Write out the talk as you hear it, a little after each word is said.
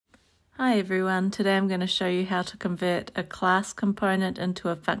Hi everyone, today I'm going to show you how to convert a class component into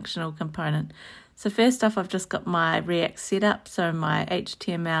a functional component. So first off, I've just got my React set up, so my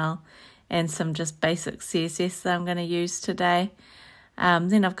HTML and some just basic CSS that I'm going to use today.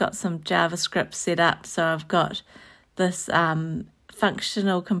 Then I've got some JavaScript set up, so I've got this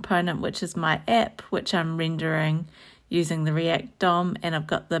functional component which is my app, which I'm rendering using the React DOM, and I've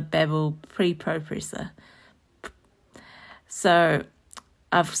got the Babel preprocessor. So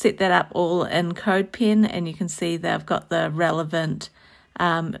I've set that up all in CodePen, and you can see that I've got the relevant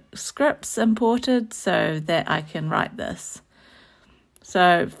scripts imported so that I can write this.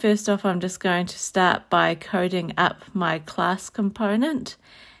 So first off, I'm just going to start by coding up my class component,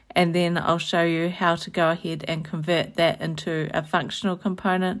 and then I'll show you how to go ahead and convert that into a functional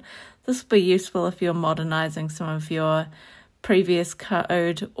component. This will be useful if you're modernizing some of your previous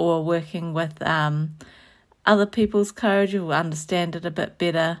code or working with other people's code. You'll understand it a bit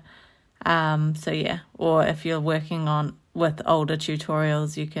better. So yeah, or if you're working with older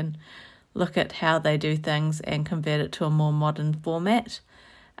tutorials, you can look at how they do things and convert it to a more modern format.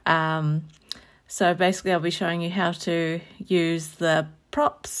 So basically I'll be showing you how to use the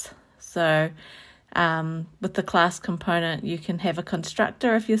props. So with the class component, you can have a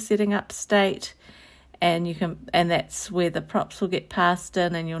constructor if you're setting up state, and that's where the props will get passed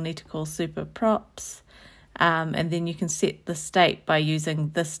in, and you'll need to call super props. And then you can set the state by using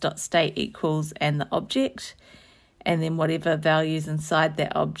this.state equals and the object, and then whatever values inside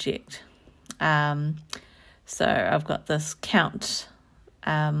that object. So I've got this count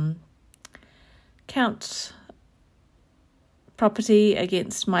property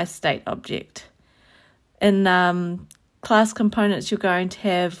against my state object. In class components, you're going to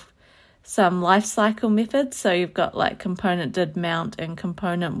have some lifecycle methods. So you've got like component did mount and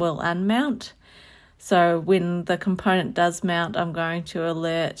component will unmount. So when the component does mount, I'm going to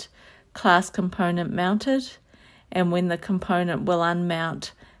alert class component mounted. And when the component will unmount,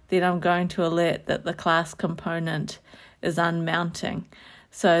 then I'm going to alert that the class component is unmounting.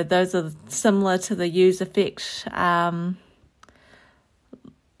 So those are similar to the use effect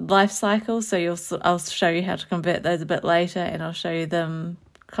life cycle. So I'll show you how to convert those a bit later, and I'll show you them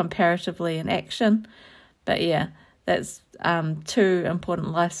comparatively in action. But yeah, that's two important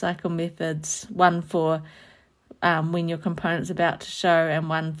lifecycle methods, one for when your component's about to show, and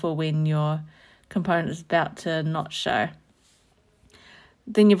one for when your component is about to not show.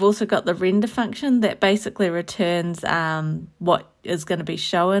 Then you've also got the render function that basically returns what is going to be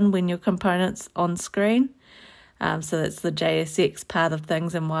shown when your component's on screen. So that's the JSX part of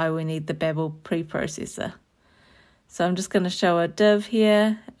things and why we need the Babel preprocessor. So I'm just going to show a div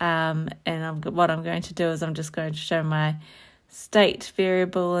here, and what I'm going to do is I'm just going to show my state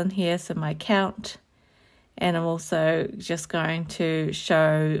variable in here, so my count, and I'm also just going to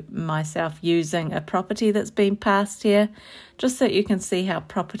show myself using a property that's been passed here, just so you can see how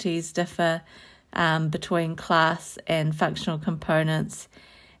properties differ between class and functional components,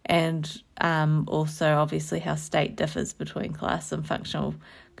 and also obviously how state differs between class and functional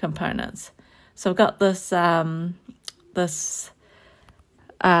components. So I've got this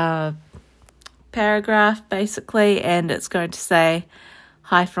paragraph basically, and it's going to say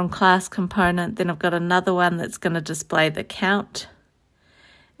hi from class component. Then I've got another one that's going to display the count,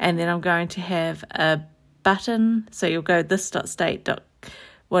 and then I'm going to have a button. So you'll go this.state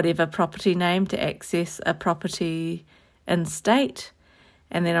whatever property name to access a property in state,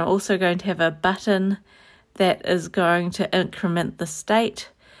 and then I'm also going to have a button that is going to increment the state.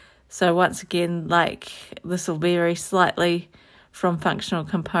 So once again, like this will vary slightly from functional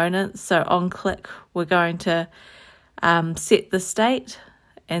components. So on click, we're going to set the state.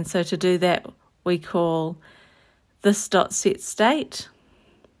 And so to do that, we call this.setState.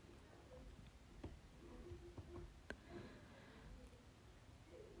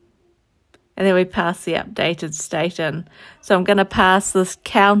 And then we pass the updated state in. So I'm going to pass this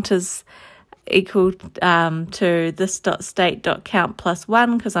count as equal to this.state.count plus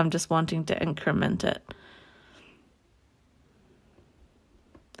 1, because I'm just wanting to increment it.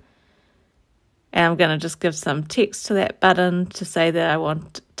 And I'm going to just give some text to that button to say that I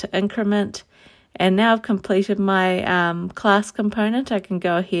want to increment. And now I've completed my class component. I can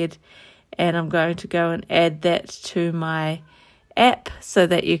go ahead and I'm going to go and add that to my app so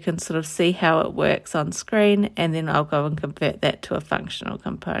that you can sort of see how it works on screen, and then I'll go and convert that to a functional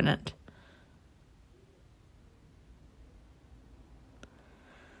component.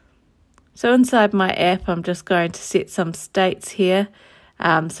 So inside my app, I'm just going to set some states here.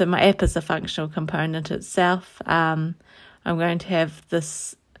 So my app is a functional component itself. I'm going to have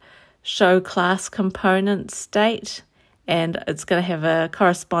this show class component state, and it's going to have a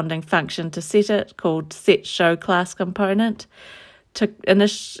corresponding function to set it called set show class component. To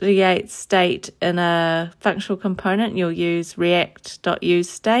initiate state in a functional component, you'll use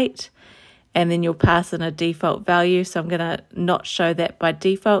react.useState, and then you'll pass in a default value. So I'm going to not show that by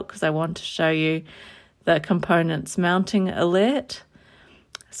default because I want to show you the component's mounting alert.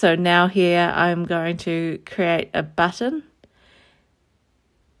 So now here I'm going to create a button,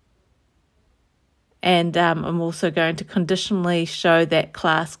 and I'm also going to conditionally show that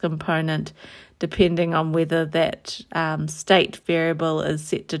class component depending on whether that state variable is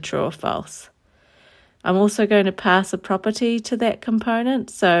set to true or false. I'm also going to pass a property to that component.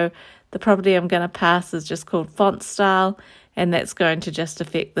 So the property I'm going to pass is just called font style, and that's going to just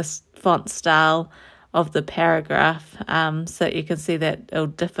affect the font style of the paragraph. So you can see that it'll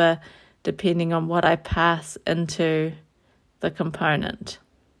differ depending on what I pass into the component.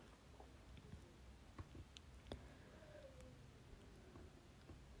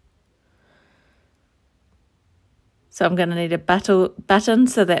 So I'm going to need a button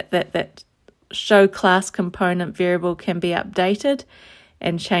so that show class component variable can be updated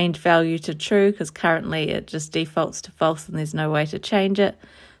and change value to true, because currently it just defaults to false and there's no way to change it.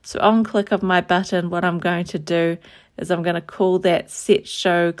 So on click of my button, what I'm going to do is I'm going to call that set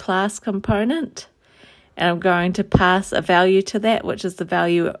show class component, and I'm going to pass a value to that, which is the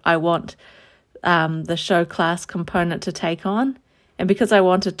value I want the show class component to take on. And because I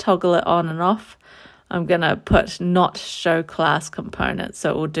want to toggle it on and off, I'm going to put not show class component,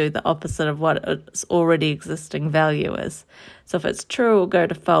 so it will do the opposite of what its already existing value is. So if it's true, it will go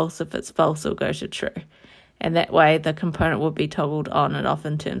to false. If it's false, it will go to true. And that way the component will be toggled on and off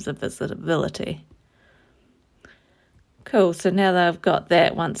in terms of visibility. Cool, so now that I've got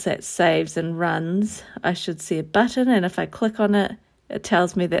that, once that saves and runs, I should see a button, and if I click on it, it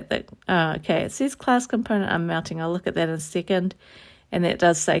tells me that, okay, it says class component unmounting. I'll look at that in a second, and that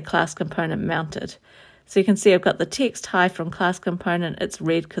does say class component mounted. So you can see I've got the text hi from class component. It's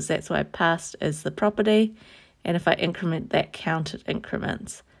red because that's what I passed as the property. And if I increment that count, it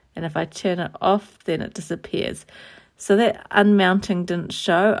increments. And if I turn it off, then it disappears. So that unmounting didn't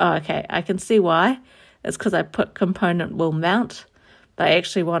show. Oh, okay, I can see why. It's because I put component will mount, but I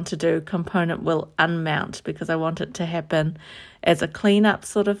actually want to do component will unmount because I want it to happen as a cleanup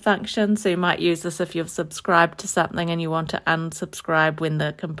sort of function. So you might use this if you've subscribed to something and you want to unsubscribe when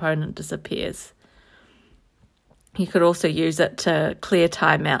the component disappears. You could also use it to clear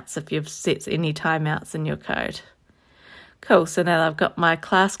timeouts if you've set any timeouts in your code. Cool, so now that I've got my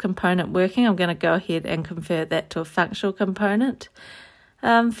class component working, I'm going to go ahead and convert that to a functional component.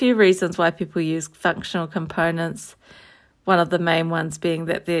 A few reasons why people use functional components. One of the main ones being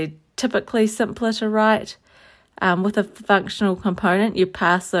that they're typically simpler to write. With a functional component, you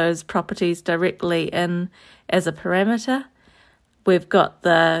pass those properties directly in as a parameter. We've got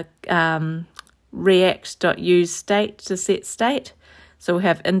the react.useState to set state. So we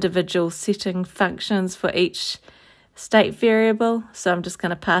have individual setting functions for each state variable. So I'm just going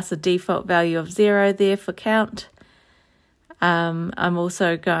to pass a default value of 0 there for count. I'm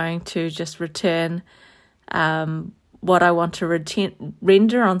also going to just return what I want to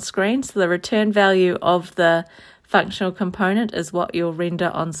render on screen. So the return value of the functional component is what you'll render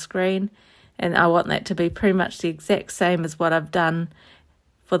on screen. And I want that to be pretty much the exact same as what I've done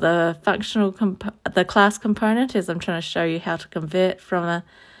for the the class component, as I'm trying to show you how to convert from a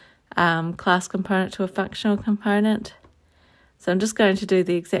class component to a functional component. So I'm just going to do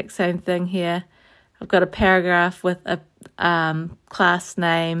the exact same thing here. I've got a paragraph with a class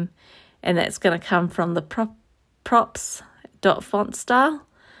name, and that's going to come from the props.fontStyle.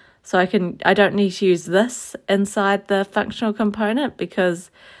 So I don't need to use this inside the functional component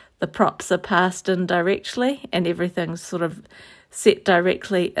because the props are passed in directly and everything's sort of set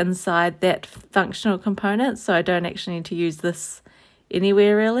directly inside that functional component. So I don't actually need to use this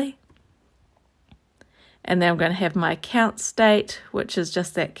anywhere really. And then I'm going to have my count state, which is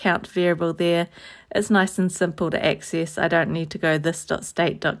just that count variable there. It's nice and simple to access. I don't need to go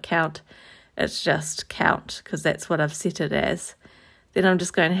this.state.count. It's just count because that's what I've set it as. Then I'm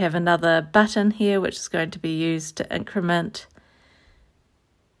just going to have another button here, which is going to be used to increment.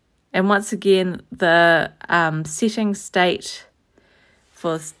 And once again, the setting state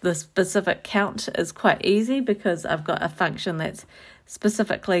for the specific count is quite easy because I've got a function that's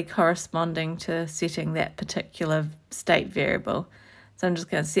specifically corresponding to setting that particular state variable. So I'm just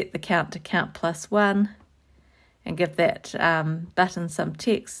going to set the count to count plus 1 and give that button some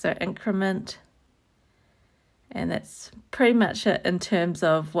text, so increment. And that's pretty much it in terms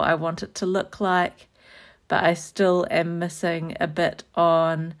of what I want it to look like, but I still am missing a bit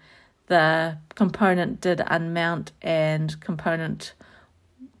on the component did unmount and component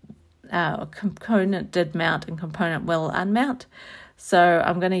did mount and component will unmount. So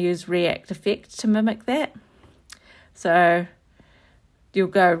I'm going to use React effect to mimic that. So you'll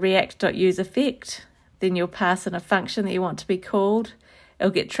go react.useEffect, then you'll pass in a function that you want to be called.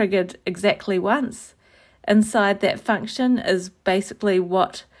 It'll get triggered exactly once. Inside that function is basically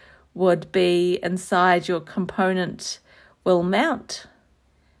what would be inside your component will mount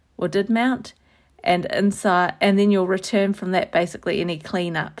or did mount, and then you'll return from that basically any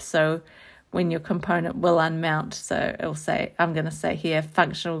cleanup. So when your component will unmount, so it'll say, I'm going to say here,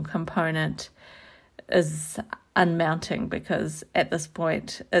 functional component is unmounting, because at this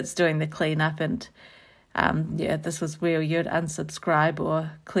point it's doing the cleanup, and this was where you'd unsubscribe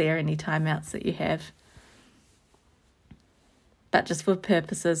or clear any timeouts that you have. But just for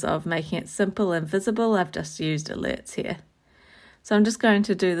purposes of making it simple and visible, I've just used alerts here. So I'm just going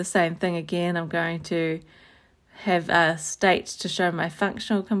to do the same thing again. I'm going to have a state to show my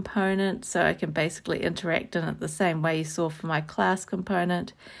functional component, so I can basically interact in it the same way you saw for my class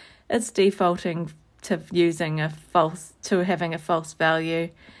component. It's defaulting to having a false value.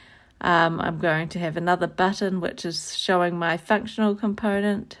 I'm going to have another button which is showing my functional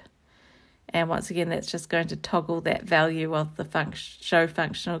component. And once again, that's just going to toggle that value of the show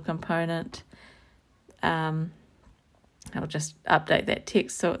functional component. I'll just update that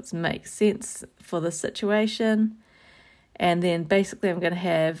text so it makes sense for the situation. And then basically I'm going to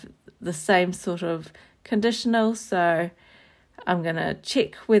have the same sort of conditional. So I'm going to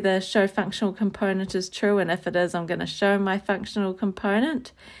check whether show functional component is true. And if it is, I'm going to show my functional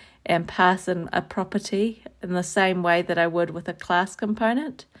component and pass in a property in the same way that I would with a class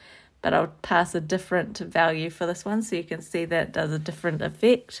component. But I'll pass a different value for this one, so you can see that it does a different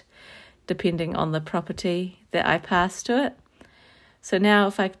effect depending on the property that I pass to it. So now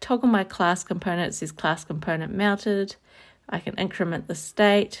if I toggle my class component, it says class component mounted. I can increment the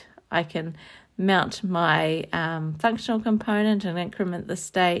state. I can mount my functional component and increment the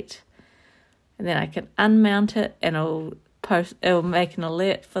state. And then I can unmount it, and it'll make an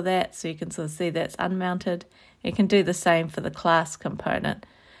alert for that, so you can sort of see that's unmounted. You can do the same for the class component.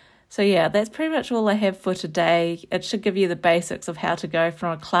 So yeah, that's pretty much all I have for today. It should give you the basics of how to go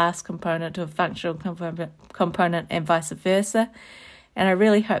from a class component to a functional component and vice versa. And I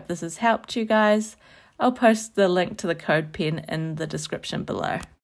really hope this has helped you guys. I'll post the link to the CodePen in the description below.